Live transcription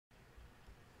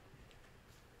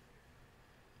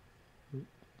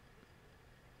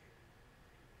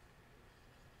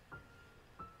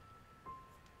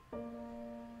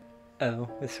Oh,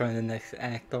 it's starting the next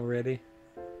act already.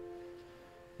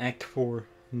 Act 4,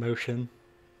 motion.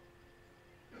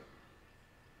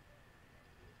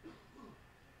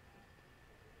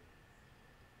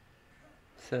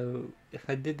 So, if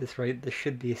I did this right, this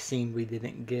should be a scene we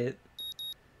didn't get.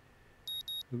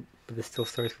 Oop, but it still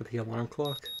starts with the alarm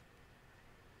clock.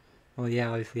 Well, yeah,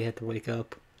 obviously you had to wake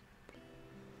up.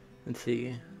 Let's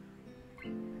see.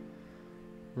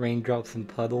 Raindrops and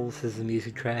puddles is the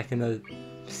music track, and the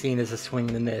scene is a swing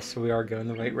and a miss, so we are going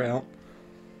the right route.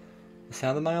 The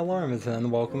sound of my alarm is an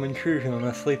unwelcome intrusion on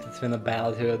a sleep that's been a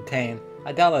battle to obtain.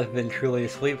 I doubt I've been truly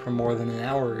asleep for more than an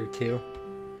hour or two.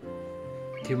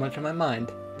 Too much on my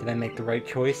mind. Did I make the right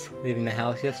choice, leaving the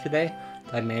house yesterday?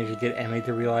 Did I manage to get Emmy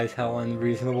to realize how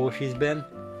unreasonable she's been?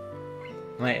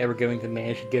 Am I ever going to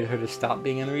manage to get her to stop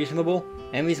being unreasonable?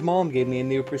 Emmy's mom gave me a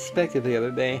new perspective the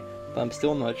other day, but I'm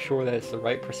still not sure that it's the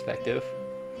right perspective.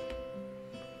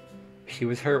 She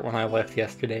was hurt when I left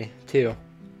yesterday, too.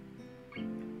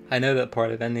 I know that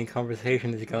part of ending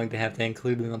conversation is going to have to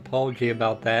include an apology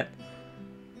about that.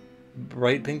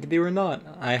 Right thing to do or not,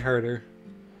 I heard her.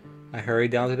 I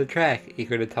hurried down to the track,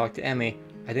 eager to talk to Emmy.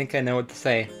 I think I know what to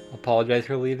say. Apologize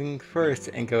for leaving first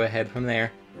and go ahead from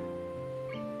there.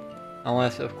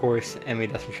 Unless, of course, Emmy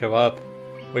doesn't show up.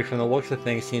 Which from the looks of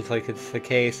things seems like it's the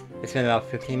case. It's been about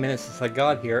 15 minutes since I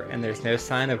got here and there's no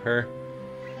sign of her.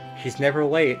 She's never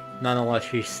late, not unless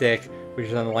she's sick, which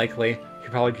is unlikely. She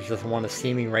probably just doesn't want to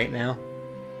see me right now.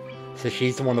 So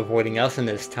she's the one avoiding us in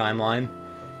this timeline.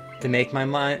 To take my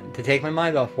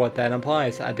mind off what that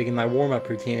implies, I begin my warm-up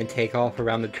routine and take off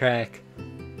around the track.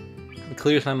 It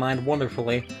clears my mind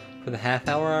wonderfully. For the half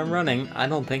hour I'm running, I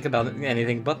don't think about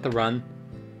anything but the run.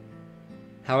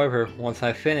 However, once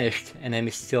I've finished, and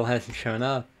Emmy still hasn't shown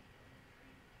up,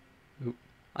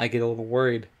 I get a little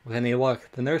worried. With any luck,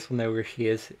 the nurse will know where she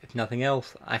is. If nothing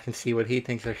else, I can see what he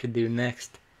thinks I should do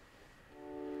next.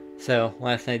 So,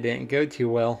 last night didn't go too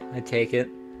well, I take it.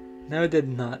 No, it did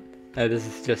not. Oh, this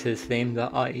is just his theme, the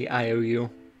I-E-I-O-U.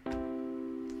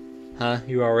 Huh,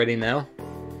 you already know?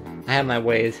 I have my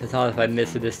ways. It's not as if I'd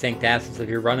missed a distinct absence of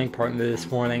your running partner this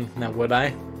morning, now would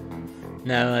I?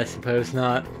 No, I suppose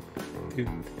not.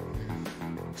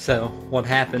 So, what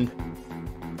happened?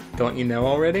 Don't you know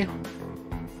already?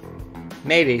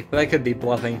 Maybe, but I could be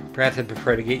bluffing. Perhaps I'd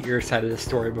prefer to get your side of the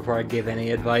story before I give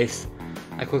any advice.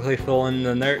 I quickly fill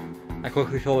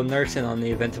the nurse in on the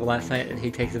events of last night, and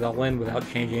he takes it all in without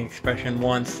changing expression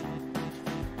once.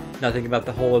 Nothing about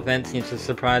the whole event seems to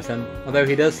surprise him, although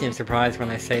he does seem surprised when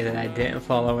I say that I didn't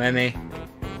follow Emmy.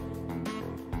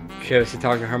 Chose to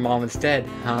talk to her mom instead,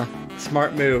 huh?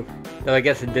 Smart move, though I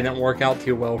guess it didn't work out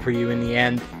too well for you in the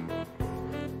end.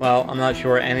 Well, I'm not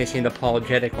sure. Emmy seemed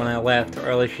apologetic when I left,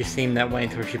 or at least she seemed that way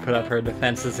until she put up her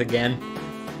defenses again.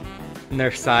 The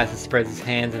nurse sighs and spreads his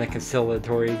hands in a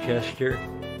conciliatory gesture.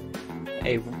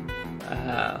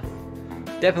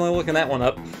 Definitely looking that one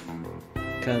up.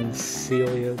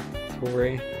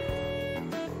 Conciliatory.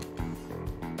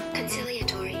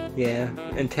 Conciliatory. Yeah,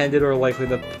 intended or likely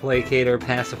to placate or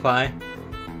pacify.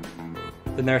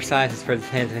 The nurse sighs and spreads his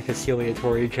hands in a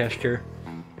conciliatory gesture.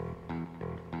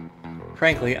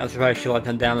 Frankly, I'm surprised she let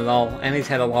him down at all. Emmy's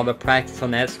had a lot of practice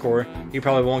on that score. You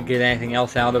probably won't get anything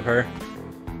else out of her.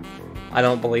 I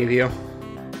don't believe you.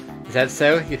 Is that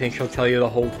so? You think she'll tell you the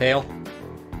whole tale?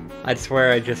 I'd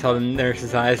swear I just saw the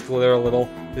nurse's eyes glitter a little.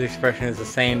 His expression is the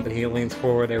same, but he leans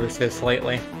forward ever so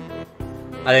slightly.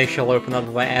 I think she'll open up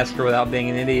if I ask her without being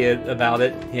an idiot about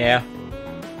it, yeah.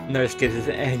 The nurse gives his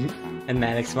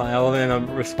enigmatic smile and a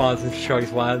response and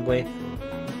shrugs widely.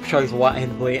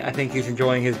 I think he's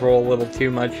enjoying his role a little too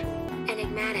much.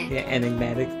 Enigmatic. Yeah,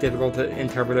 enigmatic. Difficult to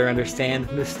interpret or understand.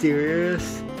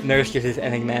 Mysterious. Nurse gives his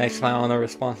enigmatic smile and a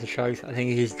response and shrugs. I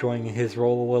think he's enjoying his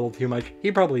role a little too much.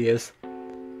 He probably is.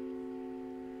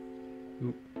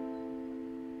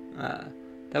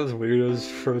 That was weird. It was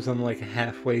frozen like a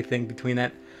halfway thing between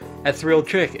that. That's the real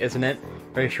trick, isn't it?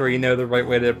 Are you sure you know the right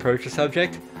way to approach the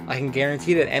subject? I can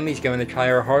guarantee that Emmy's going to try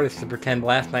her hardest to pretend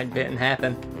last night didn't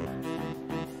happen.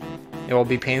 It will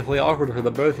be painfully awkward for the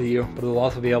both of you, but it'll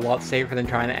also be a lot safer than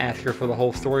trying to ask her for the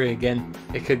whole story again.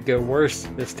 It could go worse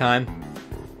this time.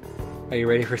 Are you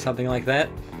ready for something like that?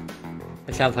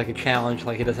 It sounds like a challenge,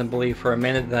 like he doesn't believe for a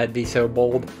minute that I'd be so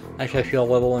bold. Actually, I feel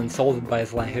a little insulted by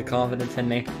his lack of confidence in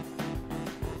me.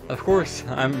 Of course,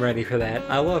 I'm ready for that.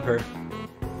 I love her.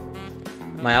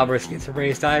 My outburst gets a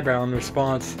raised eyebrow in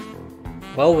response.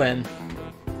 Well then.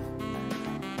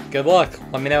 Good luck.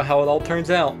 Let me know how it all turns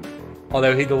out.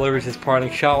 Although he delivers his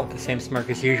parting shot with the same smirk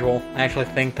as usual, I actually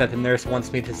think that the nurse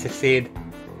wants me to succeed.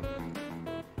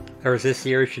 There was this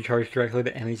year she charged directly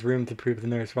to Emmy's room to prove the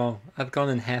nurse wrong. I've gone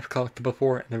in half-cocked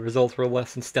before, and the results were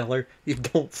less than stellar. You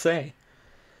don't say.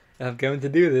 If I'm going to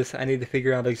do this, I need to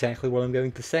figure out exactly what I'm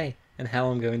going to say, and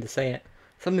how I'm going to say it.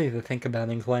 Something to think about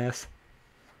in class.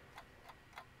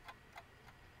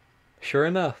 Sure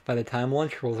enough, by the time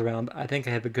lunch rolls around, I think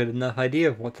I have a good enough idea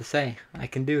of what to say. I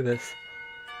can do this.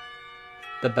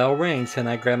 The bell rings, and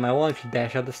I grab my lunch and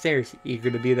dash out the stairs, eager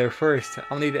to be there first.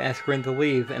 I'll need to ask Rin to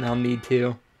leave, and I'll need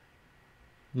to...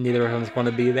 Neither of them's going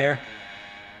to be there.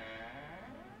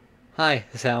 Hi,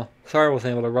 Sal. Sorry I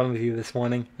wasn't able to run with you this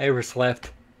morning. I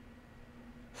overslept.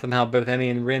 Somehow both Emmy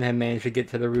and Rin had managed to get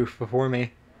to the roof before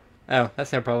me. Oh,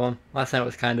 that's no problem. Last night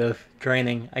was kind of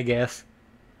draining, I guess.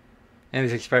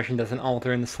 Emmy's expression doesn't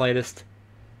alter in the slightest.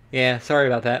 Yeah, sorry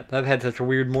about that, but I've had such a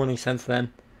weird morning since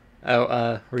then.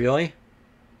 Oh, really?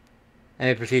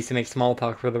 Emmy proceeds to make small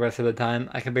talk for the rest of the time.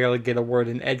 I can barely get a word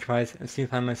in edgewise, and soon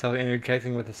find myself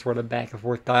interjecting with a sort of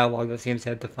back-and-forth dialogue that seems to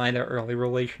have defined our early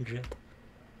relationship.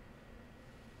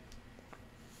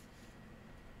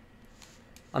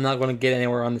 I'm not going to get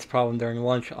anywhere on this problem during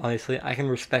lunch, obviously. I can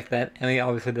respect that. Emmy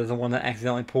obviously doesn't want to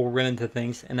accidentally pull Rin into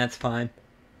things, and that's fine.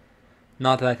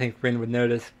 Not that I think Rin would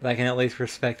notice, but I can at least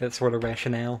respect that sort of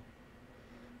rationale.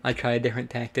 I try a different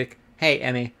tactic. Hey,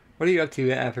 Emmy, what are you up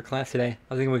to after class today?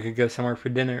 I was thinking we could go somewhere for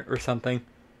dinner or something.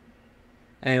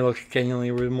 Emmy looks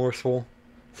genuinely remorseful.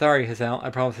 Sorry, Hazel,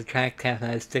 I promised the track captain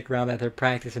I'd stick around after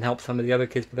practice and help some of the other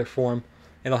kids with their form.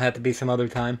 It'll have to be some other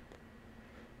time.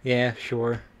 Yeah,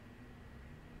 sure.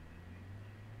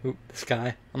 Oop, the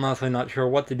sky. I'm honestly not sure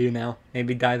what to do now.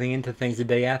 Maybe diving into things the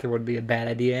day after would be a bad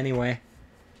idea anyway.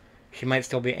 She might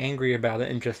still be angry about it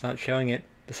and just not showing it.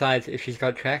 Besides, if she's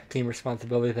got track team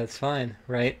responsibility, that's fine,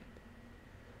 right?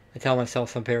 I tell myself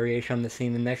some variation on the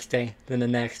scene the next day, then the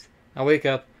next. I wake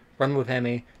up, run with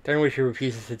Emmy, during which she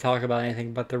refuses to talk about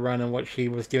anything but the run and what she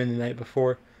was doing the night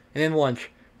before, and then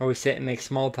lunch, where we sit and make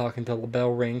small talk until the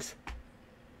bell rings.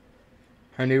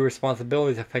 Her new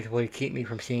responsibilities effectively keep me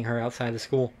from seeing her outside of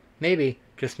school. Maybe,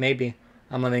 just maybe,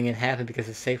 I'm letting it happen because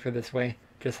it's safer this way,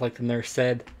 just like the nurse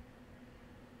said.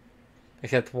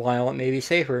 Except while it may be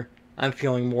safer, I'm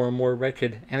feeling more and more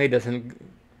wretched. Emmy doesn't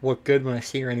look good when I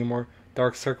see her anymore.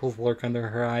 Dark circles lurk under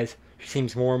her eyes. She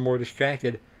seems more and more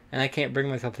distracted, and I can't bring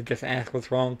myself to just ask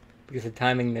what's wrong, because the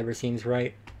timing never seems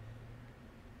right.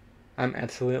 I'm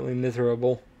absolutely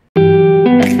miserable.